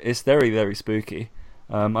very, very spooky.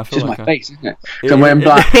 I feel it's just like my face, isn't it? So I'm wearing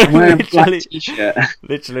black. I'm wearing a black t-shirt.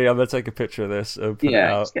 Literally, I'm gonna take a picture of this and put it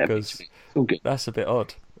out, because that's a bit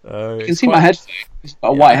odd. You can see my headphone. It's got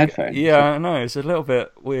a white headphone. Yeah, I know. It's a little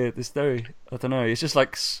bit weird. It's very, I don't know. It's just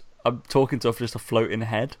like I'm talking to just a floating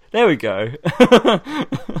head. There we go.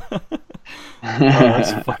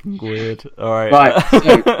 That's fucking weird. All right. Right.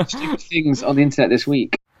 So, stupid things on the internet this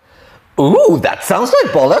week. Ooh, that sounds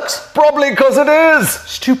like bollocks. Probably because it is.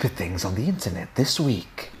 Stupid things on the internet this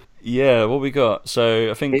week. Yeah, what we got?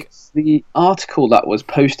 So I think It's the article that was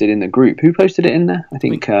posted in the group. Who posted it in there? I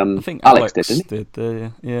think Alex did, didn't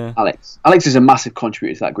he? Yeah. Alex is a massive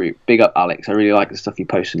contributor to that group. Big up, Alex. I really like the stuff he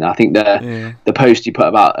posted. I think the post he put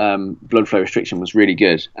about blood flow restriction was really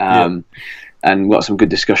good, and got some good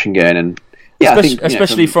discussion going. And yeah,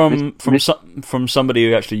 especially from somebody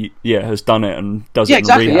who actually has done it and does it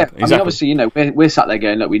exactly, in rehab. Yeah, exactly. I mean, obviously, we're sat there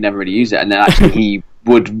going, look, we never really use it, and then actually he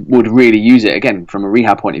would really use it again from a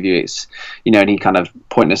rehab point of view. It's and he kind of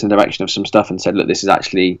pointed us in the direction of some stuff and said, look, this is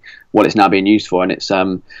actually what it's now being used for, and it's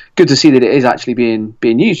good to see that it is actually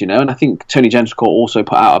being used. And I think Tony Gentilcourt also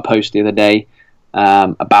put out a post the other day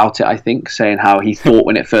about it, I think, saying how he thought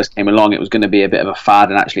when it first came along it was going to be a bit of a fad,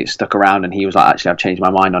 and actually it stuck around, and he was like, actually, I've changed my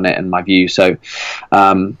mind on it and my view. So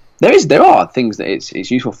there are things that it's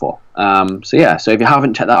useful for. So if you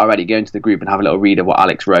haven't checked that already, go into the group and have a little read of what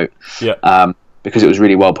Alex wrote. Because it was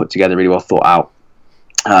really well put together, really well thought out.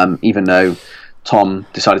 Even though Tom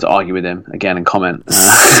decided to argue with him again and comment.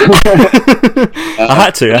 I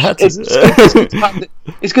had to.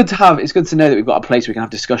 It's good to know that we've got a place where we can have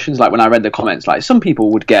discussions. Like when I read the comments, like some people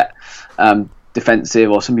would get defensive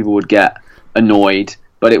or some people would get annoyed,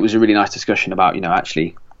 but it was a really nice discussion about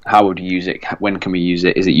actually how would you use it, when can we use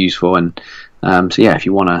it, is it useful, and if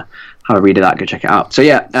you want to have a read of that, go check it out. So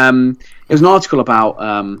it was an article about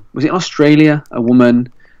was it in Australia, a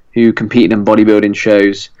woman who competed in bodybuilding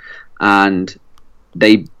shows, and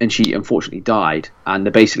she unfortunately died, and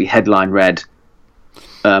the basically headline read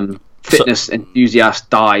fitness enthusiast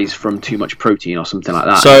dies from too much protein or something like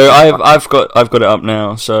that. So I've got it up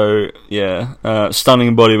now. So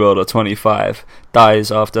stunning bodybuilder 25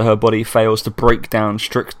 dies after her body fails to break down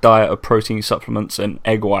strict diet of protein supplements and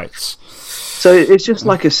egg whites. So it's just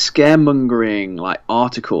like a scaremongering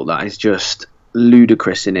article that is just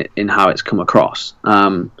ludicrous in how it's come across.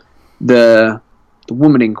 The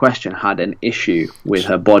woman in question had an issue with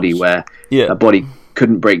her body where her body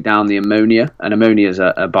couldn't break down the ammonia, and ammonia is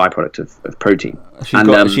a byproduct of protein.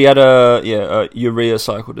 She had a urea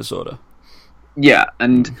cycle disorder. Yeah,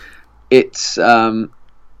 and it's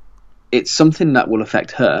something that will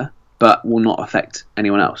affect her, but will not affect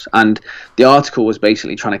anyone else. And the article was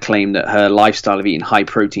basically trying to claim that her lifestyle of eating high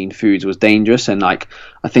protein foods was dangerous, and I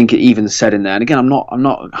think it even said in there. And again, I'm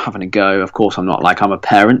not having a go. Of course, I'm not. I'm a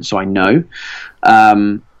parent, so I know.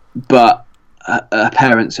 But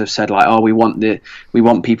parents have said we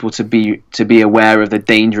want people to be aware of the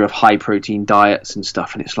danger of high protein diets and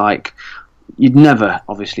stuff. And it's you'd never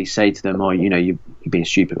obviously say to them, you're being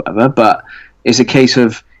stupid, or whatever. But it's a case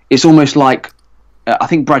of it's almost like. I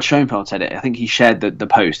think Brad Schoenfeld said it. I think he shared the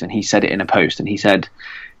post, and he said it in a post, and he said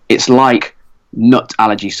it's like nut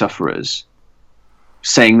allergy sufferers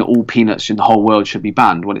saying that all peanuts in the whole world should be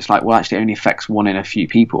banned, when it's actually it only affects one in a few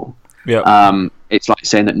people. It's like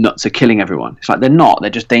saying that nuts are killing everyone. It's they're not.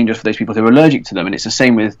 They're just dangerous for those people who are allergic to them. And it's the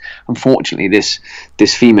same with, unfortunately, this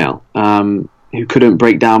female who couldn't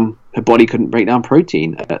break down, her body couldn't break down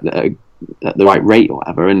protein at the right rate or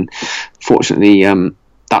whatever, and fortunately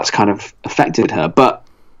that's kind of affected her. But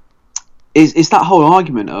it's that whole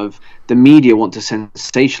argument of the media want to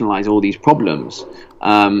sensationalize all these problems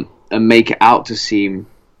and make it out to seem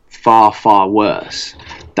far, far worse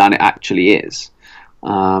than it actually is.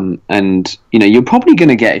 And you're probably going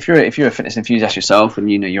to get, if you're a fitness enthusiast yourself, and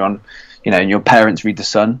you're on, and your parents read The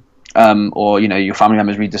Sun, or your family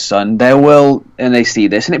members read The Sun, and they see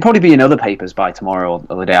this, and it'll probably be in other papers by tomorrow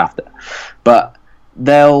or the day after, but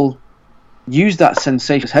they'll use that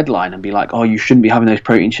sensationalist headline and be like, oh, you shouldn't be having those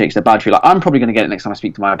protein shakes, they're bad for you. I'm probably going to get it next time I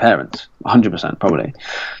speak to my parents, 100% probably.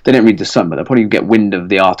 They don't read The Sun, but they'll probably get wind of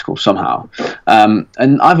the article somehow.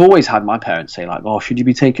 And I've always had my parents say oh, should you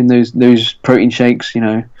be taking those protein shakes,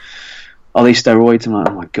 are they steroids? I'm like,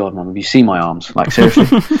 oh my god, mum, have you seen my arms? Seriously.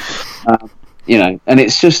 And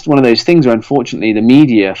it's just one of those things where unfortunately the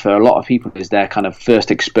media for a lot of people is their kind of first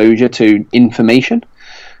exposure to information,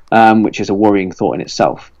 which is a worrying thought in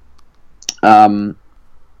itself. But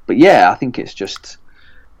I think it's just,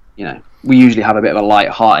 we usually have a bit of a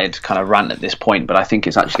light-hearted kind of rant at this point, but I think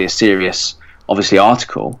it's actually a serious, obviously,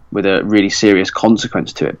 article with a really serious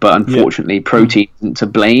consequence to it. But unfortunately, protein isn't to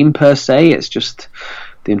blame per se. It's just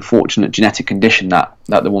the unfortunate genetic condition that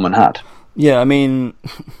the woman had. Yeah, I mean,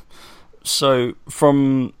 so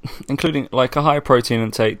from including a high protein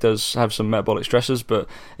intake does have some metabolic stresses, but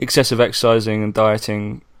excessive exercising and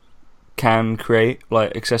dieting can create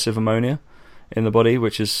excessive ammonia in the body,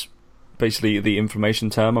 which is basically the inflammation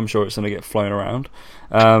term. I'm sure it's going to get flown around.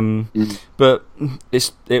 But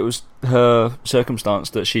it was her circumstance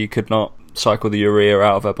that she could not cycle the urea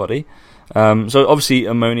out of her body. So obviously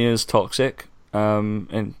ammonia is toxic.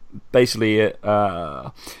 and basically it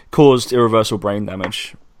caused irreversible brain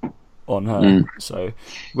damage on her. So,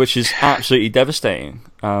 which is absolutely devastating.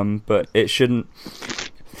 But it shouldn't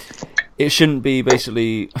be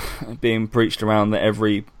basically being preached around that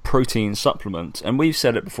every protein supplement, and we've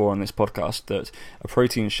said it before on this podcast, that a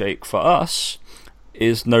protein shake for us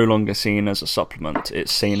is no longer seen as a supplement,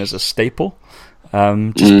 it's seen as a staple,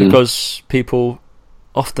 just because people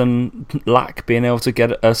often lack being able to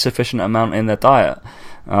get a sufficient amount in their diet,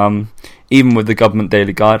 even with the government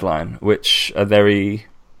daily guideline, which are very,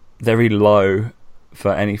 very low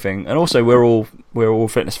for anything. And also we're all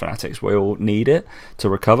fitness fanatics, we all need it to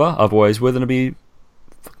recover, otherwise we're going to be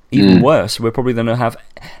even worse. We're probably going to have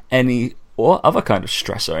any or other kind of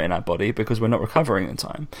stressor in our body because we're not recovering in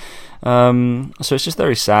time. So it's just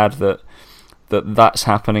very sad that's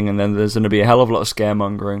happening, and then there's going to be a hell of a lot of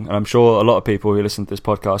scaremongering, and I'm sure a lot of people who listen to this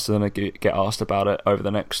podcast are going to get asked about it over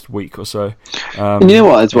the next week or so. And you know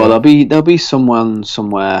what, as well, there'll be someone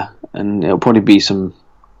somewhere, and it'll probably be some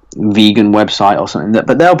vegan website or something,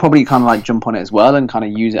 but they'll probably kind of like jump on it as well and kind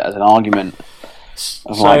of use it as an argument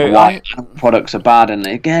of why products are bad. And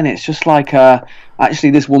again, it's just like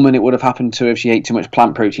actually this woman, it would have happened to if she ate too much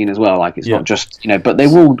plant protein as well. Like, it's not just, but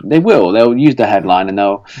they'll use the headline and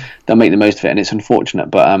they'll make the most of it, and it's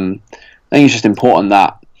unfortunate. But I think it's just important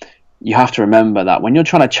that you have to remember that when you're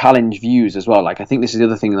trying to challenge views as well, like, I think this is the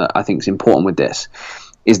other thing that I think is important with this,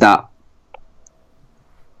 is that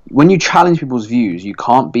when you challenge people's views, you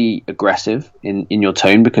can't be aggressive in your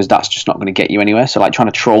tone, because that's just not going to get you anywhere. So like trying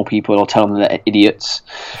to troll people or tell them they're idiots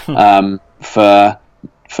for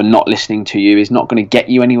not listening to you is not going to get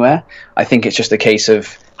you anywhere. I think it's just a case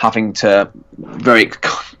of having to very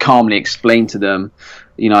calmly explain to them,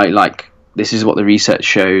 like, this is what the research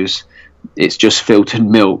shows. It's just filtered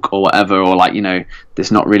milk or whatever, or like,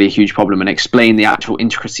 there's not really a huge problem, and explain the actual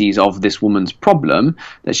intricacies of this woman's problem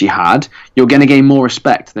that she had. You're going to gain more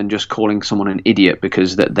respect than just calling someone an idiot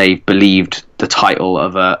because that they've believed the title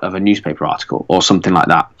of a newspaper article or something like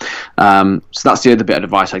that. So that's the other bit of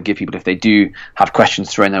advice I'd give people if they do have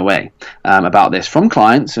questions thrown their way about this from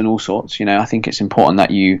clients and all sorts. I think it's important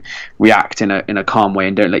that you react in a calm way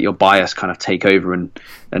and don't let your bias kind of take over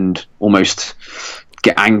and almost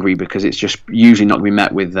get angry, because it's just usually not going to be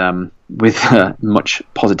met with much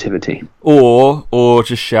positivity. Or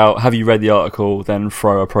just shout, "Have you read the article?" Then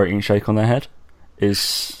throw a protein shake on their head.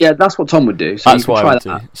 That's what Tom would do. So that's what I would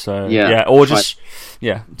do. So or just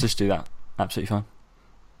do that. Absolutely fine.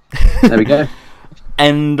 There we go.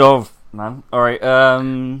 End of, man. All right.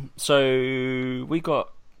 So we got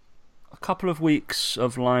a couple of weeks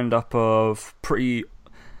of lined up of pretty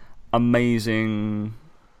amazing,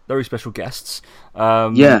 very special guests.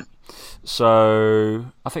 So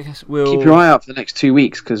I think we'll keep your eye out for the next 2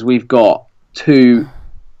 weeks, because we've got two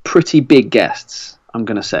pretty big guests, I'm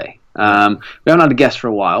going to say. We haven't had a guest for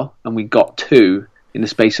a while, and we got two in the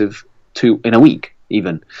space of two in a week,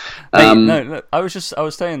 even. No, I was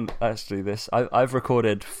saying actually this. I've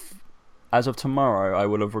recorded, as of tomorrow, I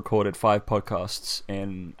will have recorded 5 podcasts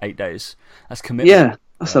in 8 days. That's commitment. Yeah,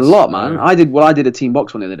 that's a lot, man. I did a Team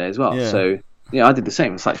Box one the other day as well. Yeah. So yeah, I did the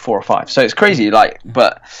same. It's like 4 or 5. So it's crazy,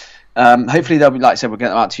 but hopefully they'll be, like I said, we'll get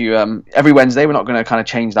them out to you every Wednesday. We're not going to kind of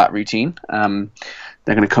change that routine.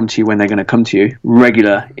 They're going to come to you when they're going to come to you,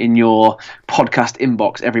 regular in your podcast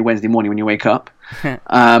inbox every Wednesday morning when you wake up.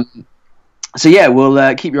 So yeah,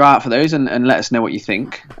 we'll keep your eye out for those and let us know what you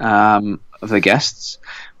think of the guests.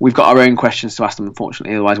 We've got our own questions to ask them,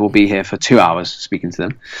 unfortunately, otherwise we'll be here for 2 hours speaking to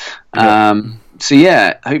them. So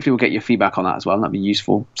yeah, hopefully we'll get your feedback on that as well, and that'd be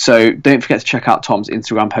useful. So don't forget to check out Tom's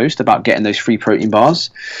Instagram post about getting those free protein bars.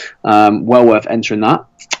 Well worth entering that.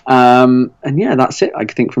 And yeah, that's it, I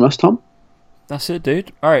think, from us, Tom. That's it,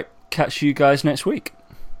 dude. All right, catch you guys next week.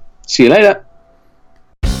 See you later.